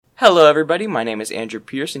Hello everybody, my name is Andrew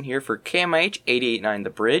Pearson here for KMIH 88.9 The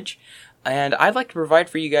Bridge, and I'd like to provide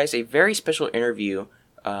for you guys a very special interview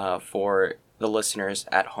for the listeners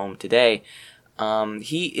at home today.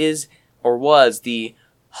 He is, or was, the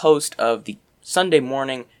host of the Sunday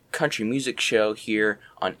morning country music show here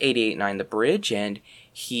on 88.9 The Bridge, and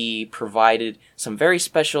he provided some very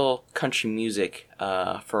special country music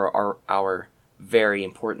for our very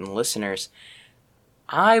important listeners.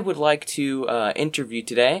 I would like to interview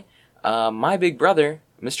today my big brother,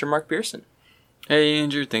 Mr. Mark Pearson. Hey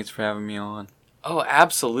Andrew, thanks for having me on. Oh,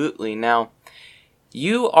 absolutely. Now,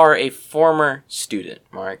 you are a former student,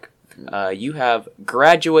 Mark. You have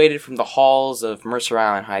graduated from the halls of Mercer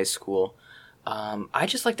Island High School. I'd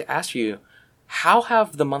just like to ask you, how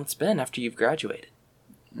have the months been after you've graduated?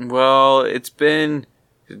 Well, it's been,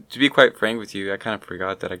 to be quite frank with you, I kind of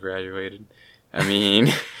forgot that I graduated. I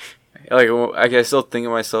mean, I still think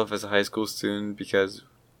of myself as a high school student because,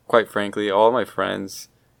 quite frankly, all my friends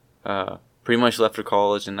pretty much left for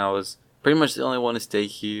college, and I was pretty much the only one to stay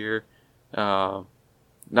here, not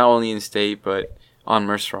only in state, but on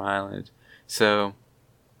Mercer Island. So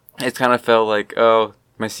it kind of felt like, oh,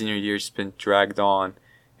 my senior year's been dragged on,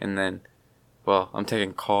 and then, well, I'm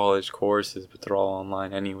taking college courses, but they're all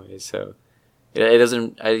online anyway, so it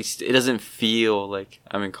doesn't feel like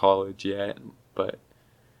I'm in college yet, but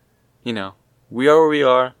you know, we are where we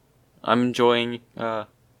are. I'm enjoying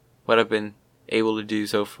what I've been able to do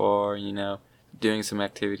so far, you know, doing some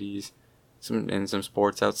activities, some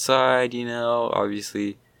sports outside, you know,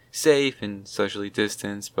 obviously safe and socially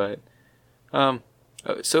distanced, but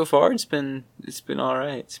so far it's been all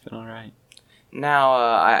right. It's been all right. Now,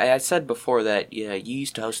 I said before that you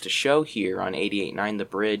used to host a show here on 88.9 The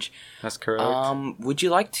Bridge. That's correct. Would you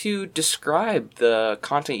like to describe the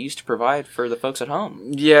content you used to provide for the folks at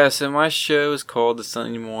home? Yeah, so my show is called the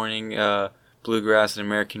Sunday Morning Bluegrass and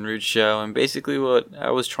American Roots Show, and basically what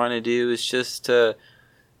I was trying to do is just to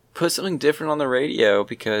put something different on the radio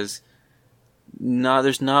because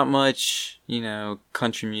there's not much, you know,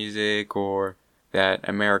 country music or that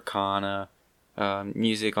Americana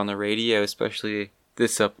music on the radio, especially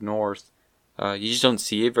this up north. You just don't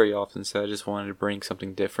see it very often, so I just wanted to bring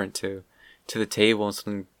something different to the table and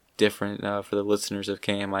something different for the listeners of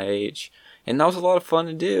KMIH. And that was a lot of fun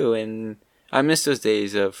to do, and I miss those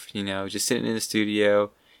days of, you know, just sitting in the studio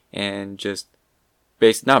and just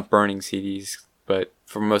not burning CDs, but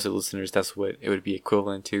for most of the listeners, that's what it would be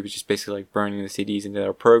equivalent to, just basically like burning the CDs into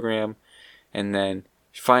our program and then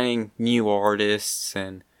finding new artists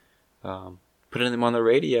and putting them on the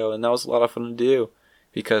radio, and that was a lot of fun to do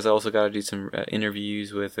because I also got to do some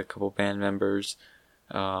interviews with a couple band members,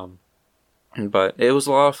 but it was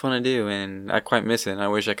a lot of fun to do, and I quite miss it, and I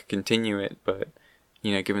wish I could continue it, but,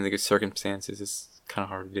 you know, given the good circumstances, it's kind of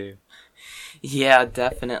hard to do. Yeah,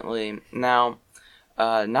 definitely. Now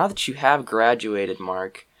that you have graduated,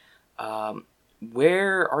 Mark,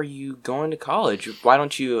 where are you going to college? Why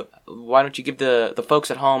don't you give the folks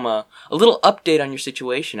at home a little update on your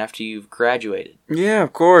situation after you've graduated? Yeah,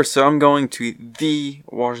 of course. So I'm going to the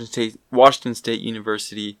Washington State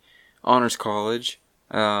University Honors College.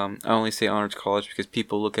 I only say Honors College because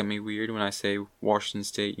people look at me weird when I say Washington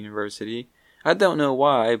State University. I don't know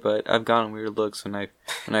why, but I've gotten weird looks when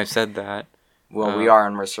I've said that. Well, we are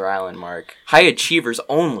on Mercer Island, Mark. High achievers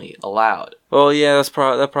only allowed. Well, yeah,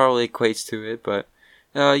 that probably equates to it, but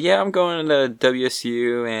yeah, I'm going to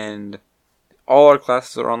WSU, and all our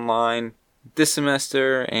classes are online this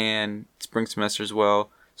semester and spring semester as well,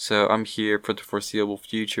 so I'm here for the foreseeable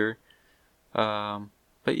future. But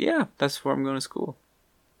yeah, that's where I'm going to school.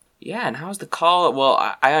 Yeah, and how's the college? Well,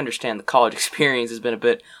 I understand the college experience has been a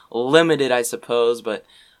bit limited, I suppose, but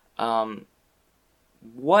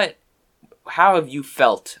how have you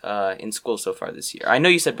felt in school so far this year? I know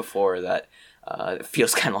you said before that it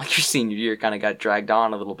feels kind of like your senior year kind of got dragged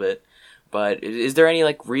on a little bit, but is there any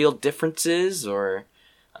like real differences, or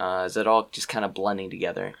is it all just kind of blending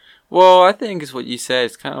together? Well, I think it's what you said.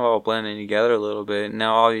 It's kind of all blending together a little bit.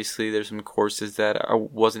 Now, obviously, there's some courses that I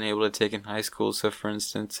wasn't able to take in high school. So, for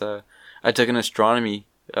instance, I took an astronomy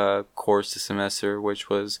course this semester, which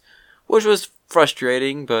was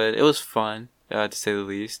frustrating, but it was fun to say the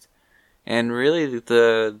least. And really,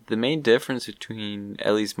 the main difference between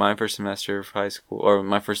at least my first semester of high school, or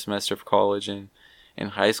my first semester of college and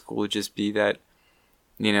high school, would just be that,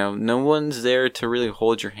 you know, no one's there to really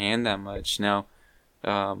hold your hand that much. Now,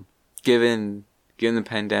 given the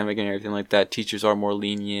pandemic and everything like that, teachers are more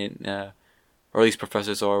lenient, or at least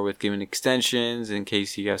professors are, with giving extensions in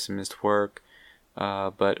case you have some missed work.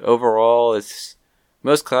 But overall,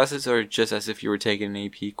 most classes are just as if you were taking an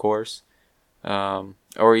AP course.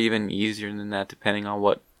 Or even easier than that, depending on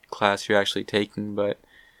what class you're actually taking, but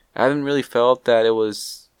I haven't really felt that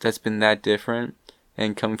that's been that different.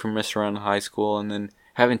 And coming from Mr. Ryan High School, and then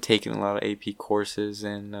having taken a lot of AP courses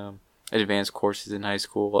and advanced courses in high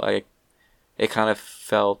school, it kind of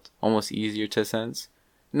felt almost easier to sense.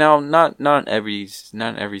 Now, not in every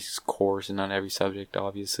course and not every subject,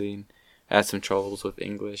 obviously. I had some troubles with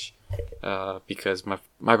English because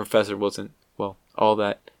my professor wasn't all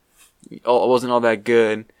that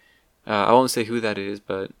good. I won't say who that is,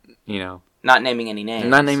 but not naming any names.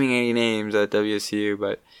 Not naming any names at WSU,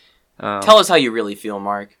 but tell us how you really feel,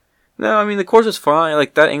 Mark. No, I mean, the course was fine.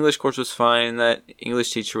 Like, that English course was fine. That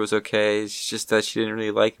English teacher was okay. It's just that she didn't really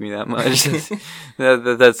like me that much.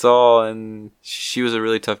 That's all. And she was a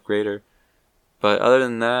really tough grader. But other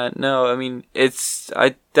than that, no, I mean,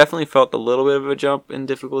 I definitely felt a little bit of a jump in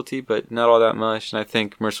difficulty, but not all that much. And I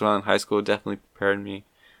think Mercer Island High School definitely prepared me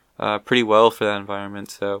pretty well for that environment.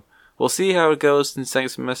 So we'll see how it goes in the second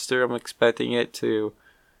semester. I'm expecting it to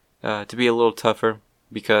be a little tougher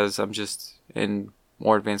because I'm just in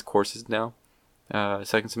more advanced courses now,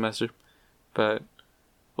 second semester. But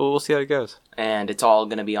we'll see how it goes. And it's all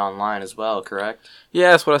going to be online as well, correct? Yeah,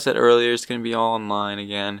 that's what I said earlier. It's going to be all online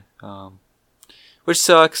again. Which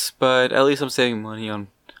sucks, but at least I'm saving money on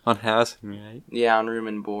housing, right? Yeah, on room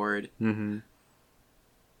and board. Mm-hmm.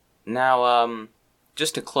 Now,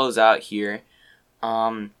 just to close out here,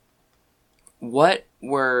 what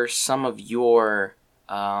were some of your...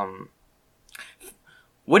 what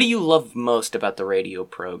do you love most about the radio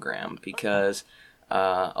program? Because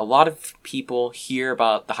a lot of people hear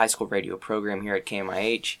about the high school radio program here at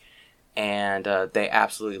KMIH, and they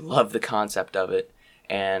absolutely love the concept of it.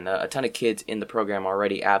 And a ton of kids in the program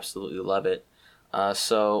already absolutely love it.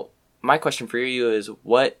 So my question for you is,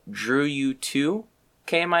 what drew you to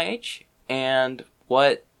KMIH? And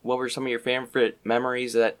what were some of your favorite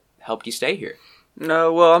memories that helped you stay here?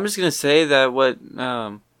 No, well, I'm just going to say that what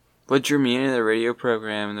drew me into the radio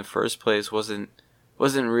program in the first place wasn't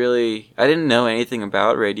really... I didn't know anything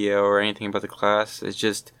about radio or anything about the class. It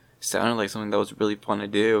just sounded like something that was really fun to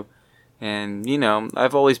do. And,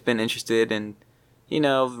 I've always been interested in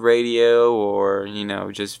radio or,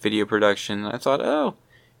 just video production. I thought,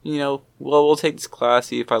 we'll take this class,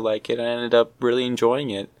 see if I like it. I ended up really enjoying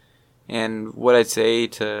it. And what I'd say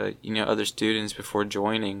to, other students before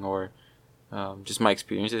joining or just my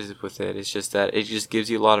experiences with it is just that it just gives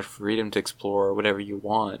you a lot of freedom to explore whatever you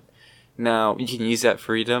want. Now, you can use that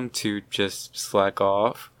freedom to just slack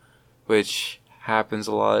off, which happens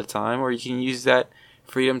a lot of the time, or you can use that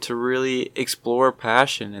freedom to really explore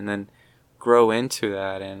passion and then grow into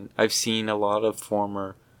that. And I've seen a lot of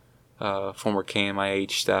former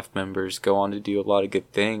KMIH staff members go on to do a lot of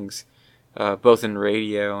good things, both in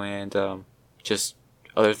radio and just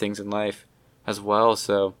other things in life as well.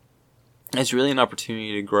 So it's really an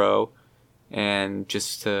opportunity to grow and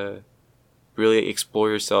just to really explore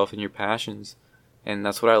yourself and your passions. And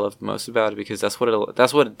that's what I loved most about it, because that's what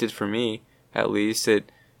it did for me. At least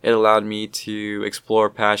it allowed me to explore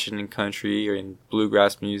passion in country or in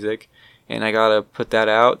bluegrass music. And I gotta put that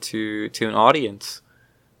out to an audience,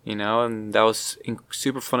 and that was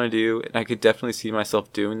super fun to do. And I could definitely see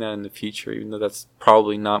myself doing that in the future, even though that's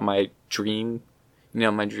probably not my dream,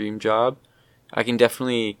 my dream job. I can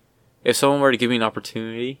definitely, if someone were to give me an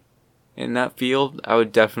opportunity in that field, I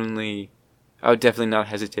would definitely not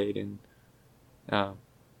hesitate in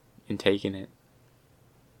taking it.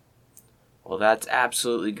 Well, that's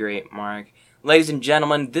absolutely great, Mark. Ladies and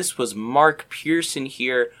gentlemen, this was Mark Pearson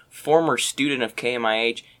here, former student of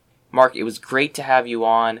KMIH. Mark, it was great to have you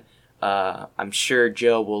on. I'm sure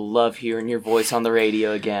Joe will love hearing your voice on the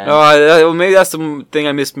radio again. Oh, maybe that's the thing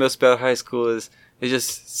I miss most about high school is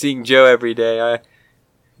just seeing Joe every day.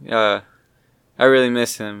 I really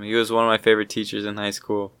miss him. He was one of my favorite teachers in high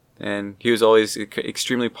school, and he was always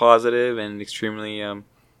extremely positive and extremely,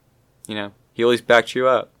 he always backed you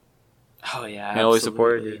up. Oh yeah, and always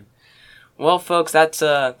supported you. Well, folks,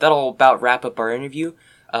 that'll about wrap up our interview.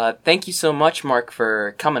 Thank you so much, Mark,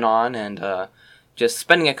 for coming on and just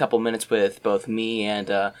spending a couple minutes with both me and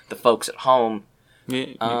the folks at home.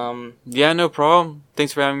 Yeah, no problem.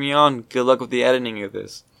 Thanks for having me on. Good luck with the editing of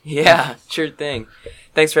this. Yeah, sure thing.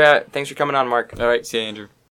 Thanks for coming on, Mark. All right, see you, Andrew.